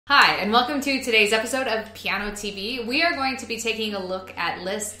Hi, and welcome to today's episode of Piano TV. We are going to be taking a look at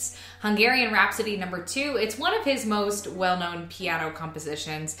Liszt's Hungarian Rhapsody No. 2. It's one of his most well-known piano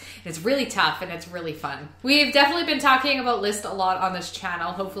compositions. It's really tough and it's really fun. We've definitely been talking about Liszt a lot on this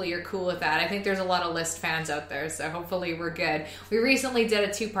channel. Hopefully you're cool with that. I think there's a lot of Liszt fans out there, so hopefully we're good. We recently did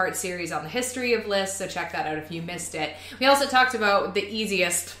a two-part series on the history of Liszt, so check that out if you missed it. We also talked about the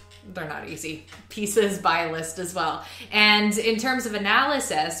easiest, they're not easy, pieces by Liszt as well. And in terms of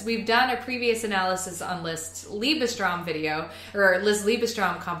analysis, we've done a previous analysis on Liszt's Liebestrom video, or Liszt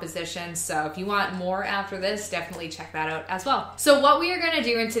Liebestrom composition, so if you want more after this, definitely check that out as well. So what we are going to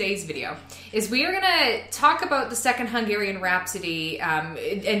do in today's video is we are going to talk about the second Hungarian Rhapsody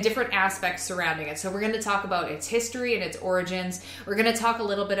and different aspects surrounding it. So we're going to talk about its history and its origins. We're going to talk a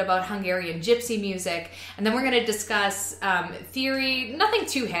little bit about Hungarian gypsy music, and then we're going to discuss theory, nothing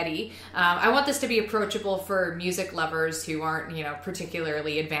too heady. I want this to be approachable for music lovers who aren't,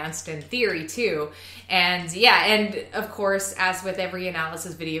 particularly advanced in theory too. And yeah, and of course, as with every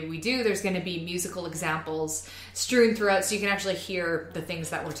analysis video we do, there's going to be musical examples strewn throughout so you can actually hear the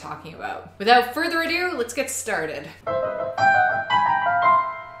things that we're talking about. Without further ado, let's get started.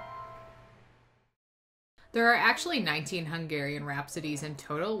 There are actually 19 Hungarian Rhapsodies in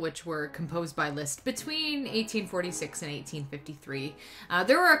total, which were composed by Liszt between 1846 and 1853.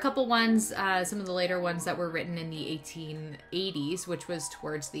 There were a couple ones, some of the later ones that were written in the 1880s, which was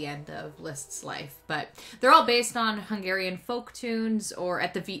towards the end of Liszt's life. But they're all based on Hungarian folk tunes, or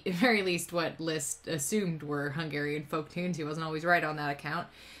at the very least what Liszt assumed were Hungarian folk tunes. He wasn't always right on that account,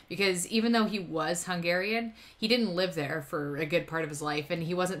 because even though he was Hungarian, he didn't live there for a good part of his life, and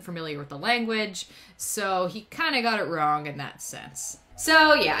he wasn't familiar with the language, so he kind of got it wrong in that sense.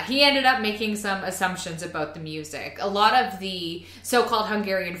 So yeah, he ended up making some assumptions about the music. A lot of the so-called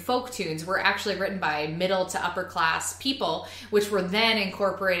Hungarian folk tunes were actually written by middle to upper class people, which were then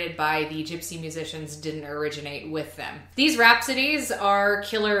incorporated by the gypsy musicians, didn't originate with them. These rhapsodies are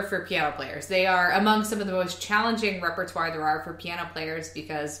killer for piano players. They are among some of the most challenging repertoire there are for piano players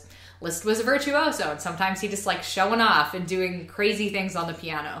because Liszt was a virtuoso, and sometimes he just liked showing off and doing crazy things on the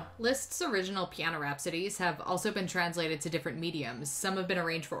piano. Liszt's original piano rhapsodies have also been translated to different mediums. Some have been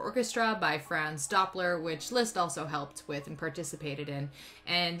arranged for orchestra by Franz Doppler, which Liszt also helped with and participated in.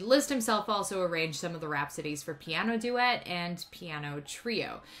 And Liszt himself also arranged some of the rhapsodies for piano duet and piano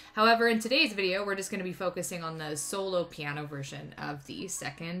trio. However, in today's video, we're just going to be focusing on the solo piano version of the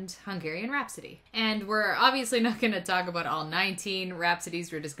second Hungarian Rhapsody. And we're obviously not going to talk about all 19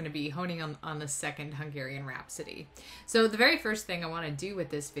 rhapsodies. We're just going to be honing on the second Hungarian Rhapsody. So the very first thing I want to do with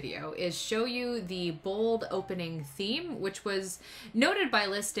this video is show you the bold opening theme, which was noted by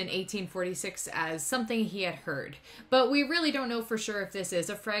Liszt in 1846 as something he had heard. But we really don't know for sure if this is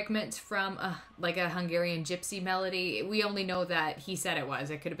a fragment from like a Hungarian gypsy melody. We only know that he said it was.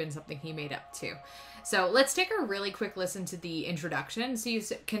 It could have been something he made up too. So let's take a really quick listen to the introduction so you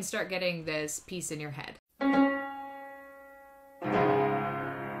can start getting this piece in your head.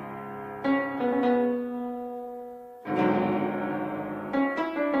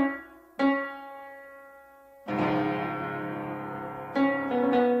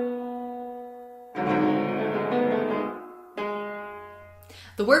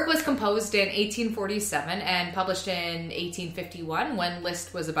 The work was composed in 1847 and published in 1851 when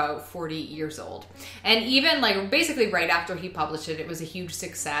Liszt was about 40 years old. And even basically right after he published it, it was a huge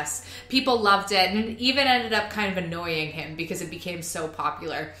success. People loved it, and it even ended up kind of annoying him because it became so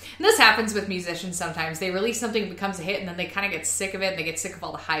popular. And this happens with musicians sometimes. They release something, it becomes a hit, and then they kind of get sick of it, and they get sick of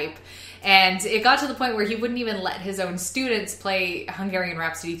all the hype. And it got to the point where he wouldn't even let his own students play Hungarian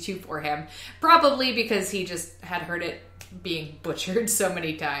Rhapsody 2 for him, probably because he just had heard it being butchered so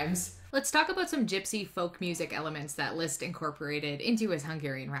many times. Let's talk about some gypsy folk music elements that Liszt incorporated into his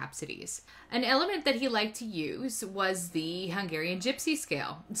Hungarian Rhapsodies. An element that he liked to use was the Hungarian gypsy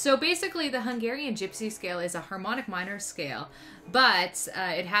scale. So basically the Hungarian gypsy scale is a harmonic minor scale, but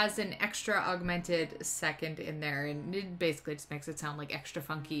it has an extra augmented second in there, and it basically just makes it sound like extra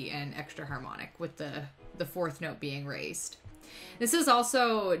funky and extra harmonic with the fourth note being raised. This is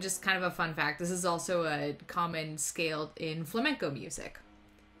also, just kind of a fun fact, this is also a common scale in flamenco music.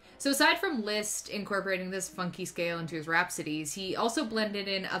 So aside from Liszt incorporating this funky scale into his rhapsodies, he also blended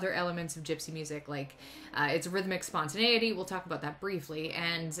in other elements of gypsy music, like its rhythmic spontaneity, we'll talk about that briefly,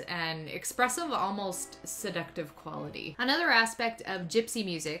 and an expressive, almost seductive quality. Another aspect of gypsy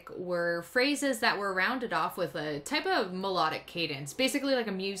music were phrases that were rounded off with a type of melodic cadence, basically like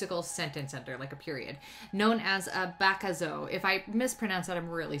a musical sentence ender, like a period, known as a bakazo. If I mispronounce that, I'm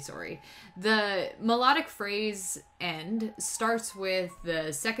really sorry. The melodic phrase end starts with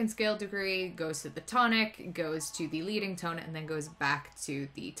the second scale degree, goes to the tonic, goes to the leading tone, and then goes back to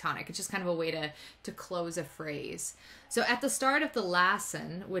the tonic. It's just kind of a way to close a phrase. So at the start of the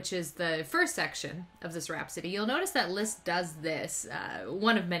Lassen, which is the first section of this rhapsody, you'll notice that Liszt does this,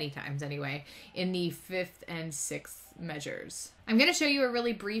 one of many times anyway, in the 5th and 6th measures. I'm going to show you a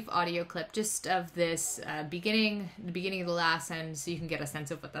really brief audio clip just of this the beginning of the Lassen, so you can get a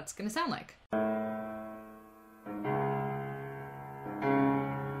sense of what that's going to sound like.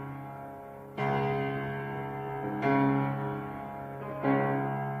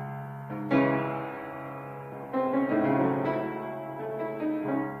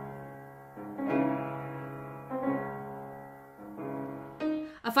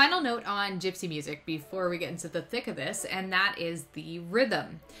 A final note on gypsy music before we get into the thick of this, and that is the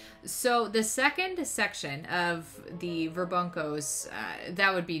rhythm. So the second section of the verbunkos,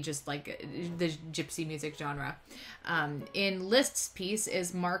 that would be just like the gypsy music genre. In Liszt's piece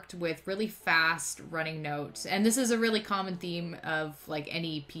is marked with really fast running notes, and this is a really common theme of like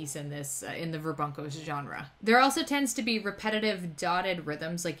any piece in this in the verbunkos genre. There also tends to be repetitive dotted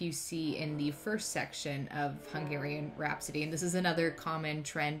rhythms like you see in the first section of Hungarian Rhapsody, and this is another common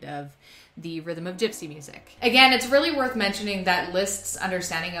trend of the rhythm of gypsy music. Again, it's really worth mentioning that Liszt's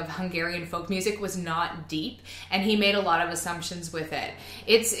understanding of Hungarian folk music was not deep, and he made a lot of assumptions with it.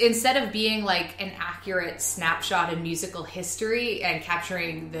 It's, instead of being like an accurate snapshot in musical history and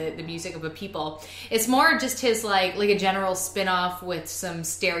capturing the music of a people, it's more just his like a general spin-off with some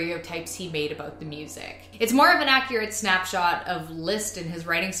stereotypes he made about the music. It's more of an accurate snapshot of Liszt and his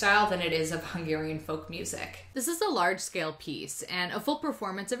writing style than it is of Hungarian folk music. This is a large-scale piece, and a full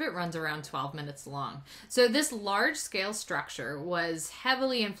performance of it runs around 12 minutes long. So this large-scale structure was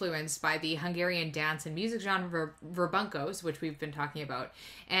heavily influenced by the Hungarian dance and music genre verbunkos, which we've been talking about.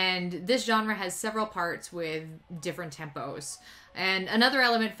 And this genre has several parts with different tempos. And another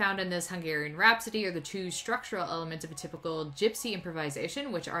element found in this Hungarian Rhapsody are the two structural elements of a typical gypsy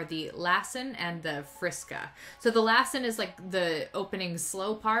improvisation, which are the Lassen and the Friska. So the Lassen is like the opening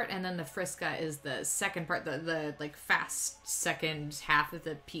slow part, and then the Friska is the second part, the like fast second half of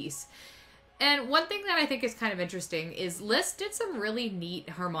the piece. And one thing that I think is kind of interesting is Liszt did some really neat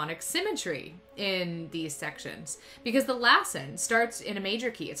harmonic symmetry in these sections, because the Lassen starts in a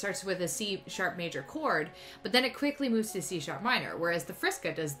major key. It starts with a C sharp major chord, but then it quickly moves to C sharp minor, whereas the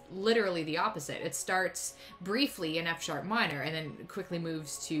Friska does literally the opposite. It starts briefly in F sharp minor and then quickly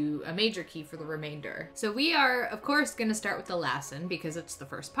moves to a major key for the remainder. So we are, of course, going to start with the Lassen because it's the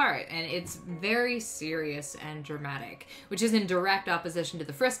first part, and it's very serious and dramatic, which is in direct opposition to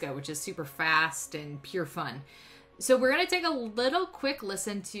the Friska, which is super fast and pure fun. So we're going to take a little quick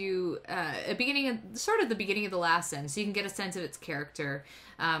listen to the beginning of the Lassen, so you can get a sense of its character.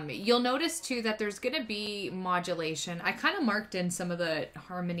 You'll notice too that there's going to be modulation. I kind of marked in some of the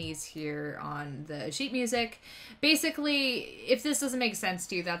harmonies here on the sheet music. Basically, if this doesn't make sense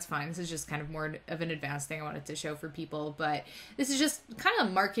to you, that's fine. This is just kind of more of an advanced thing I wanted to show for people, but this is just kind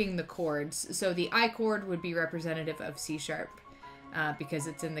of marking the chords. So the I chord would be representative of C sharp. Because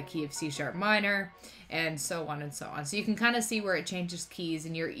it's in the key of C sharp minor, and so on and so on. So you can kind of see where it changes keys,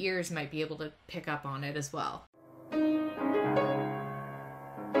 and your ears might be able to pick up on it as well.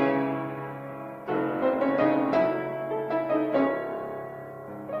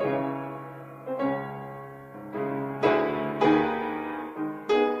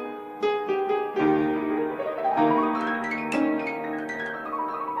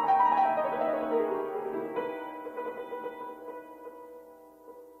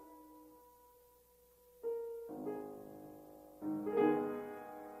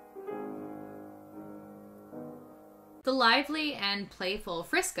 The lively and playful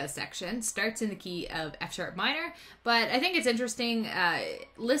Friska section starts in the key of F sharp minor, but I think it's interesting,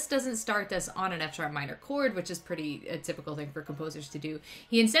 Liszt doesn't start this on an F sharp minor chord, which is a typical thing for composers to do.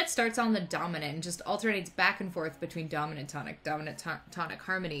 He instead starts on the dominant and just alternates back and forth between dominant tonic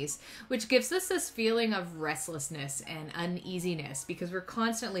harmonies, which gives us this feeling of restlessness and uneasiness, because we're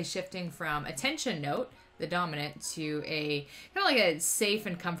constantly shifting from a tension note, the dominant, to a kind of like a safe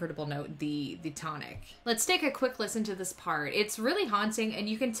and comfortable note, the tonic. Let's take a quick listen to this part. It's really haunting, and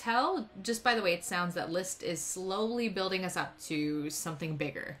you can tell just by the way it sounds that Liszt is slowly building us up to something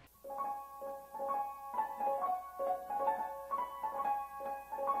bigger.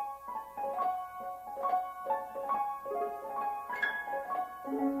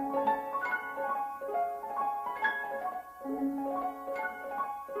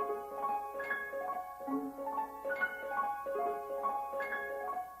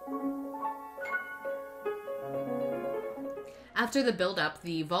 After the build-up,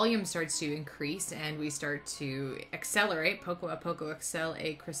 the volume starts to increase and we start to accelerate, poco a poco excel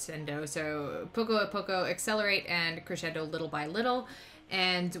a crescendo. So poco a poco accelerate and crescendo little by little.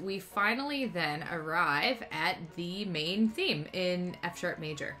 And we finally then arrive at the main theme in F sharp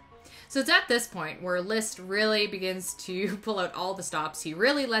major. So it's at this point where Liszt really begins to pull out all the stops. He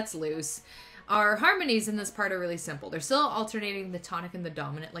really lets loose. Our harmonies in this part are really simple. They're still alternating the tonic and the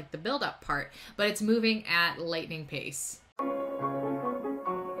dominant like the build-up part, but it's moving at lightning pace.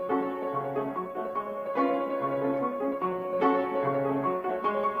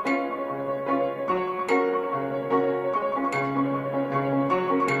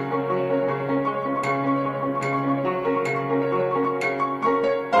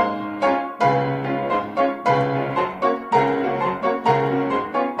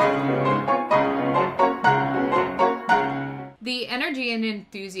 The energy and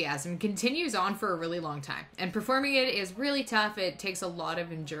enthusiasm continues on for a really long time, and performing it is really tough. It takes a lot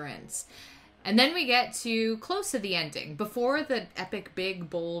of endurance. And then we get to close to the ending. Before the epic, big,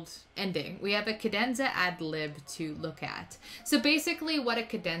 bold ending, we have a cadenza ad lib to look at. So basically what a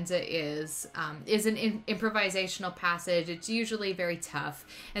cadenza is an improvisational passage. It's usually very tough.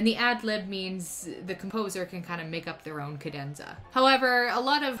 And the ad lib means the composer can kind of make up their own cadenza. However, a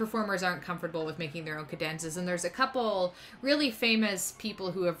lot of performers aren't comfortable with making their own cadenzas, and there's a couple really famous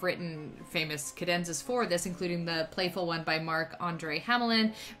people who have written famous cadenzas for this, including the playful one by Marc-Andre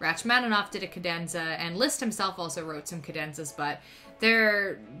Hamelin. Rachmaninoff did a cadenza, and Liszt himself also wrote some cadenzas, but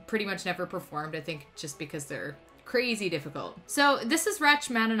they're pretty much never performed, I think just because they're crazy difficult. So this is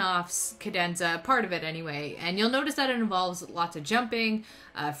Rachmaninoff's cadenza, part of it anyway, and you'll notice that it involves lots of jumping,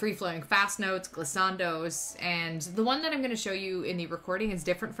 free-flowing fast notes, glissandos, and the one that I'm going to show you in the recording is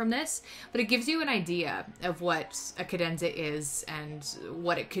different from this, but it gives you an idea of what a cadenza is and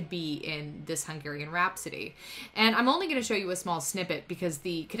what it could be in this Hungarian Rhapsody. And I'm only going to show you a small snippet because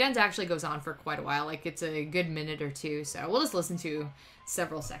the cadenza actually goes on for quite a while, like it's a good minute or two, so we'll just listen to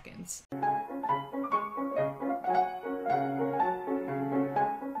several seconds.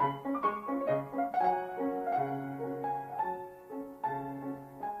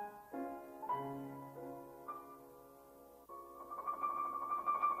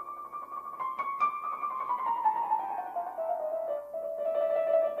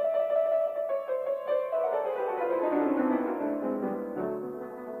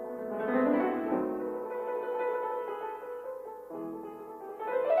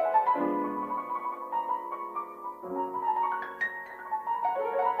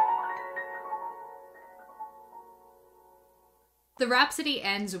 The Rhapsody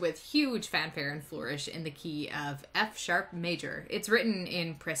ends with huge fanfare and flourish in the key of F sharp major. It's written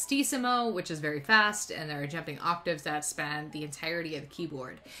in prestissimo, which is very fast, and there are jumping octaves that span the entirety of the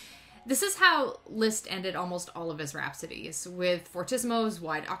keyboard. This is how Liszt ended almost all of his rhapsodies, with fortissimos,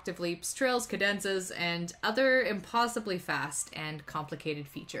 wide octave leaps, trills, cadenzas, and other impossibly fast and complicated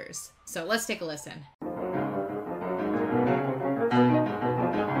features. So let's take a listen.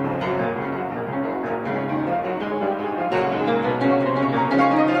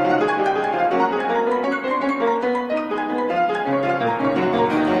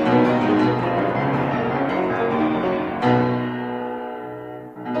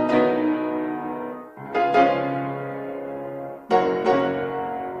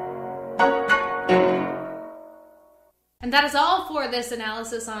 And that is all for this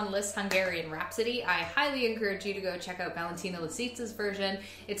analysis on Liszt's Hungarian Rhapsody. I highly encourage you to go check out Valentina Lissitz's version.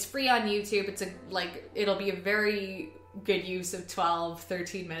 It's free on YouTube. It's it'll be a very good use of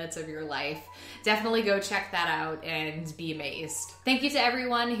 12-13 minutes of your life. Definitely go check that out and be amazed. Thank you to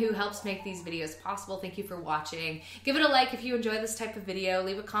everyone who helps make these videos possible. Thank you for watching. Give it a like if you enjoy this type of video.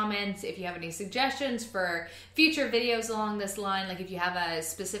 Leave a comment if you have any suggestions for future videos along this line. Like if you have a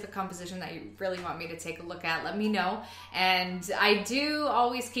specific composition that you really want me to take a look at, let me know. And I do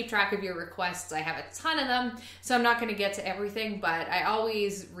always keep track of your requests. I have a ton of them, so I'm not going to get to everything, but I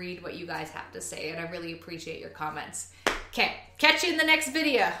always read what you guys have to say, and I really appreciate your comments. Okay, catch you in the next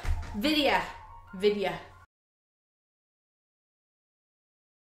video.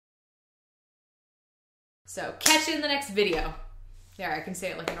 So, catch you in the next video. There, I can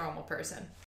say it like a normal person.